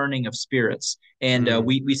discerning of spirits. And Mm,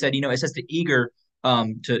 we said, you know, it says to eager,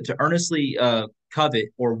 to earnestly covet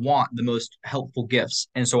or want the most helpful gifts.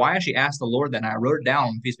 And so I actually asked the Lord that, and I wrote it down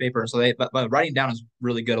on a piece of paper. So but writing down is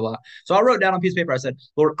really good a lot. So I wrote down on a piece of paper. I said,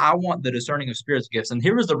 Lord, I want the discerning of spirits gifts. And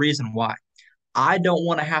here was the reason why. I don't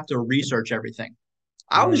want to have to research everything.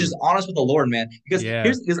 I was just mm. honest with the Lord, man, because Yeah, I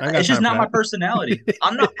ain't got it's just time for not my that. personality.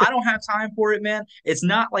 I don't have time for it, man. It's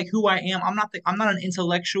not like who I am. I'm not an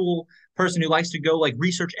intellectual person who likes to go like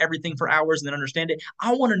research everything for hours and then understand it.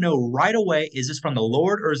 I want to know right away, is this from the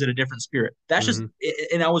Lord or is it a different spirit? That's just, Hmm.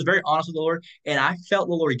 and I was very honest with the Lord, and I felt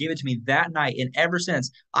the Lord gave it to me that night. And ever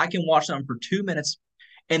since, I can watch something for 2 minutes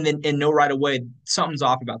and know right away something's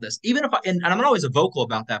off about this. Even if and I'm not always a vocal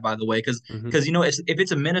about that, by the way, Hmm. because you know, if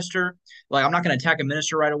it's a minister, like I'm not going to attack a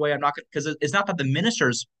minister right away. I'm not because it's not that the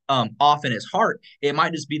minister's off in his heart. It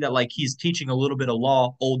might just be that like he's teaching a little bit of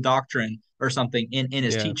law, old doctrine or something in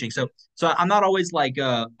his Yeah. teaching. So I'm not always like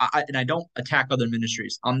and I don't attack other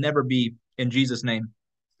ministries. I'll never be, in Jesus' name,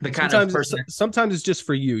 the kind of person that, Sometimes it's just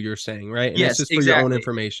for you, you're saying, right? And it's yes, just for your own exactly.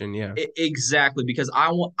 information. Yeah. Exactly, because I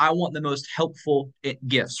want the most helpful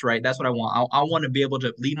gifts, right? That's what I want. I want to be able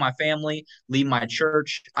to lead my family, lead my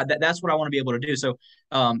church. That's what I want to be able to do. So,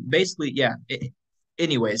 basically, yeah.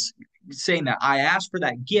 Anyways, saying that, I asked for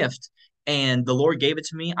that gift, and the Lord gave it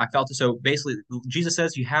to me. I felt it. So basically, Jesus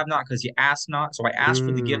says, "You have not because you ask not." So I asked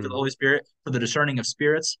for the gift of the Mm, Holy Spirit for the discerning of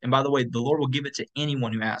spirits. And by the way, the Lord will give it to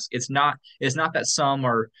anyone who asks. It's not that some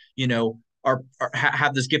are, you know,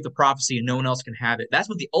 have this gift of prophecy and no one else can have it. That's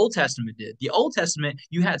what the Old Testament did. The Old Testament,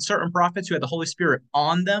 you had certain prophets who had the Holy Spirit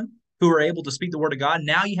on them, who were able to speak the word of God.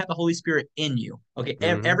 Now you have the Holy Spirit in you. Okay,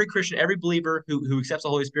 hmm. every Christian, every believer who accepts the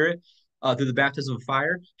Holy Spirit through the baptism of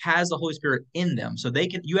fire has the Holy Spirit in them. So they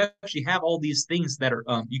can, you actually have all these things that are,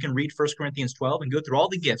 you can read 1 Corinthians 12 and go through all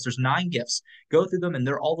the gifts. There's 9 gifts. Go through them and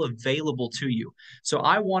they're all available to you. So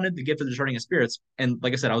I wanted the gift of discerning of spirits. And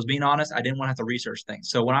like I said, I was being honest. I didn't want to have to research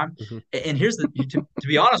things. So when Hmm. and here's to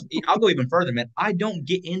be honest, I'll go even further, man. I don't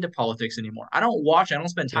get into politics anymore. I don't watch, I don't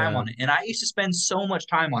spend time Yeah. on it. And I used to spend so much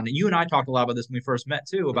time on it. You and I talked a lot about this when we first met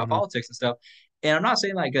too, about Hmm. politics and stuff. And I'm not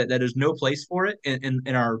saying like that there's no place for it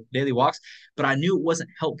in our daily walks, but I knew it wasn't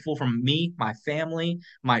helpful from me, my family,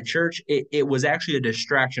 my church. It was actually a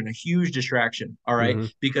distraction, a huge distraction. All right. Hmm.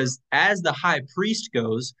 Because as the high priest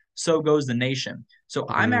goes, so goes the nation. So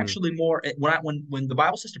I'm Mm. actually more when the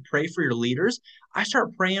Bible says to pray for your leaders, I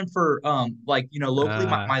start praying for like locally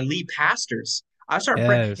my lead pastors. I start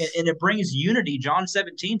praying, Yes. and it brings unity. John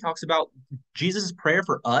 17 talks about Jesus' prayer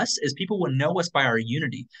for us is people would know us by our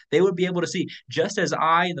unity. They would be able to see, just as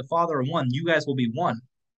I and the Father are one, you guys will be one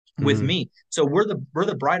with Mm. me. So we're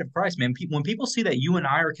the bride of Christ, man. When people see that you and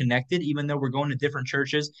I are connected, even though we're going to different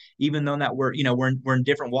churches, even though that we're in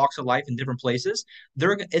different walks of life in different places,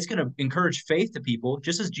 it's going to encourage faith to people.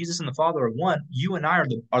 Just as Jesus and the Father are one, you and I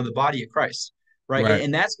are the body of Christ, right? Right.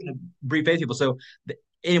 And that's going to breed faith to people. So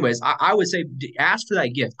anyways, I would say ask for that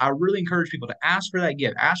gift. I really encourage people to ask for that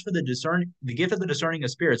gift. Ask for the gift of the discerning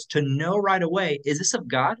of spirits, to know right away, is this of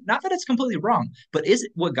God? Not that it's completely wrong, but is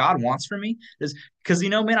it what God wants for me? Because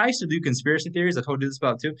man, I used to do conspiracy theories. I told you this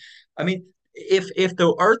about too. I mean, if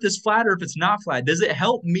the earth is flat or if it's not flat, does it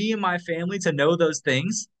help me and my family to know those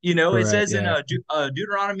things? It Correct. says in Yeah.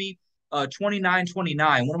 Deuteronomy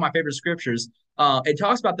 29:29, one of my favorite scriptures. It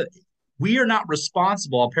talks about we are not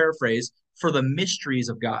responsible, I'll paraphrase, for the mysteries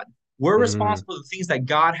of God. We're Mm. responsible for the things that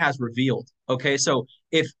God has revealed. Okay, so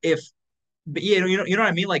if but you know what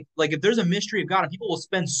I mean. Like if there's a mystery of God, and people will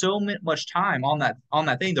spend so much time on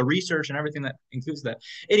that thing, the research and everything that includes that.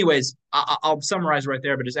 Anyways, I'll summarize right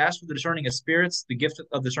there. But just ask for the discerning of spirits, the gift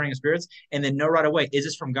of discerning of spirits, and then know right away, is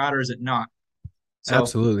this from God or is it not? So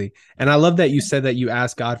Absolutely. And I love that you said that you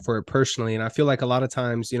asked God for it personally. And I feel like a lot of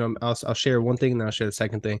times, I'll share one thing and then I'll share the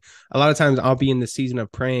second thing. A lot of times I'll be in the season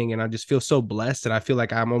of praying and I just feel so blessed that I feel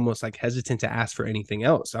like I'm almost like hesitant to ask for anything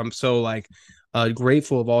else. I'm so like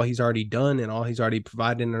grateful of all he's already done and all he's already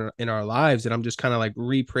provided in our lives. And I'm just kind of like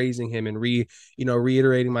repraising him and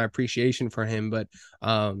reiterating my appreciation for him. But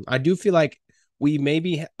I do feel like we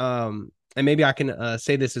maybe, and maybe I can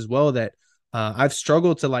say this as well, that I've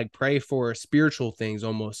struggled to like pray for spiritual things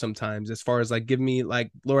almost sometimes, as far as like give me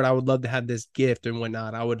like, Lord, I would love to have this gift and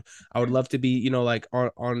whatnot. I would love to be, like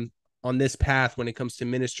on this path when it comes to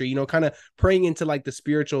ministry, kind of praying into like the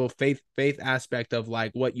spiritual faith aspect of like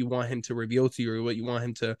what you want him to reveal to you or what you want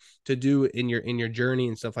him to do in your journey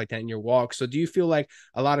and stuff like that in your walk. So do you feel like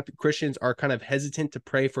a lot of Christians are kind of hesitant to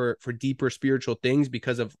pray for deeper spiritual things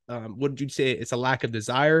because of what did you say, it's a lack of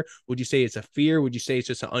desire? Would you say it's a fear? Would you say it's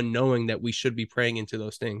just an unknowing that we should be praying into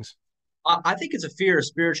those things? I think it's a fear of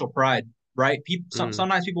spiritual pride, right? People, Mm.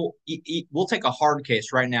 sometimes people, we'll take a hard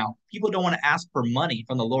case right now. People don't want to ask for money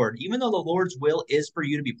from the Lord, even though the Lord's will is for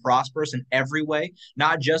you to be prosperous in every way,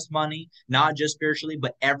 not just money, not just spiritually,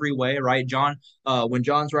 but every way, right? When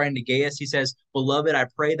John's writing to Gaius, he says, "Beloved, I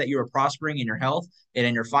pray that you are prospering in your health and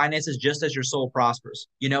in your finances, just as your soul prospers."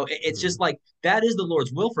 It's just Mm. like that is the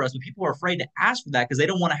Lord's will for us, but people are afraid to ask for that because they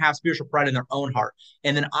don't want to have spiritual pride in their own heart.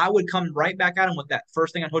 And then I would come right back at him with that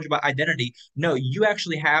first thing I told you about identity. No, you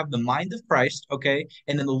actually have the mind of Christ, okay?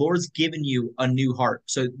 And then the Lord's given you a new heart.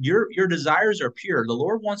 So your desires are pure. The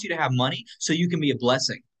Lord wants you to have money so you can be a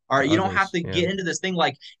blessing. All To right, you don't have others. to Yeah. get into this thing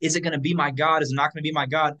like, is it going to be my God? Is it not going to be my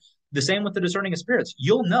God? The same with the discerning of spirits.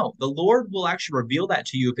 You'll know. The Lord will actually reveal that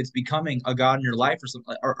to you if it's becoming a God in your life or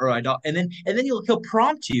something, or and then he'll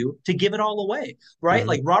prompt you to give it all away, right? Mm-hmm.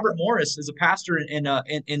 Like Robert Morris is a pastor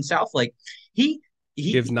in Southlake. He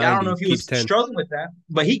Gives I don't know 90, if he keeps was 10. struggling with that,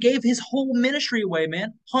 but he gave his whole ministry away,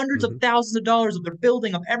 man. Hundreds of Mm-hmm. thousands of dollars of their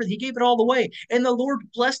building, of everything. He gave it all away. And the Lord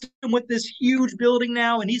blessed him with this huge building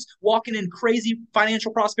now, and he's walking in crazy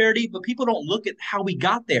financial prosperity. But people don't look at how he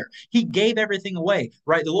got there. He gave everything away,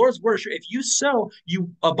 right? The Lord's word, if you sow you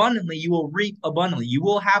abundantly, you will reap abundantly. You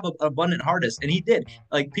will have an abundant harvest. And he did.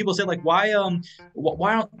 Like people say, like, why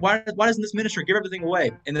doesn't this minister give everything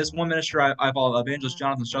away? And this one minister I follow, evangelist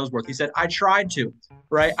Jonathan Shuttlesworth, he said, I tried to,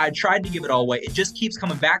 right? I tried to give it all away. It just keeps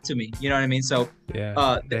coming back to me. You know what I mean? So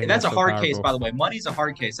Yeah. Dang, that's that's a so hard case, powerful. by the way. Money's a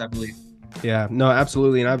hard case, I believe. Yeah, no,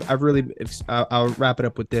 absolutely. And I've really, I'll wrap it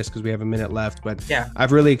up with this because we have a minute left, but Yeah.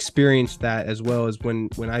 I've really experienced that as well as when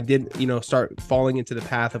I did, start falling into the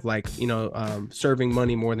path of like, serving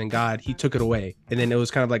money more than God, he took it away. And then it was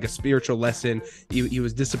kind of like a spiritual lesson. He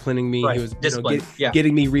was disciplining me. He Right. was, Discipline. Yeah.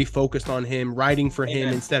 getting me refocused on him, writing for him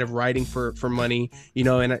Amen. instead of writing for money,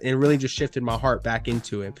 and it really just shifted my heart back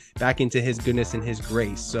into him, back into his goodness and his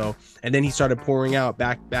grace. So, and then he started pouring out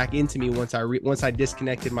back into me once I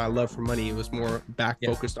disconnected my love for money. It was more back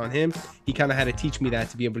Yeah. focused on him. He kind of had to teach me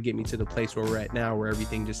that to be able to get me to the place where we're at now, where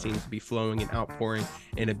everything just seems to be flowing and outpouring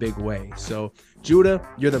in a big way. So Judah,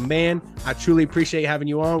 you're the man. I truly appreciate having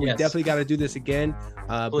you on. We Yes. definitely got to do this again.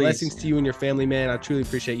 Blessings to you and your family, man. I truly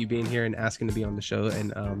appreciate you being here and asking to be on the show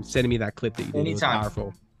and sending me that clip that you did. Anytime. It was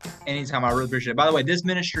powerful. Anytime, I really appreciate it. By the way, this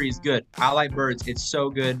ministry is good. I like birds. It's so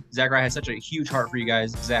good. Zachariah has such a huge heart for you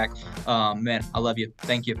guys. Zach, man, I love you.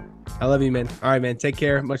 Thank you. I love you, man. All right, man. Take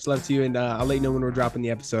care. Much love to you, and I'll let you know when we're dropping the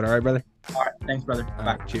episode. All right, brother. All right. Thanks, brother. All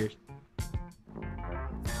Bye. right, cheers.